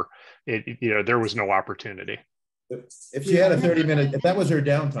for her, there was no opportunity. If she had a 30-minute, if that was her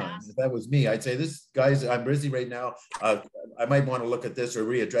downtime, if that was me, I'd say, this, guys, I'm busy right now. I might want to look at this or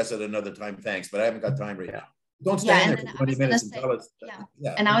readdress it another time. Thanks, but I haven't got time right now. Don't stand there for 20 minutes and tell us.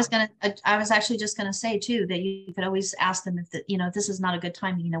 Yeah. And I was actually just going to say too, that you could always ask them if this is not a good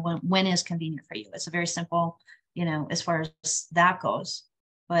time, when is convenient for you? It's a very simple, as far as that goes.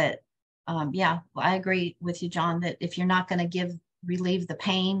 But I agree with you, John, that if you're not going to relieve the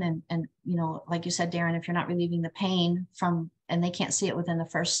pain and like you said, Darren, if you're not relieving the pain and they can't see it within the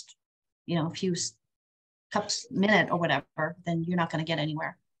first few minute or whatever, then you're not going to get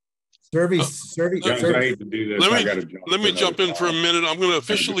anywhere. Let me jump in for a minute. I'm going to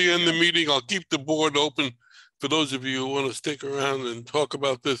officially end the meeting. I'll keep the board open for those of you who want to stick around and talk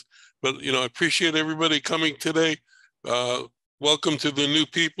about this, but I appreciate everybody coming today. Welcome to the new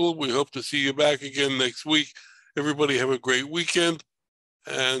people. We hope to see you back again next week. Everybody have a great weekend,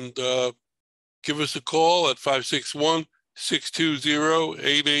 and give us a call at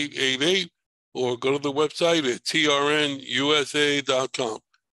 561-620-8888 or go to the website at trnusa.com.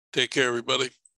 Take care, everybody.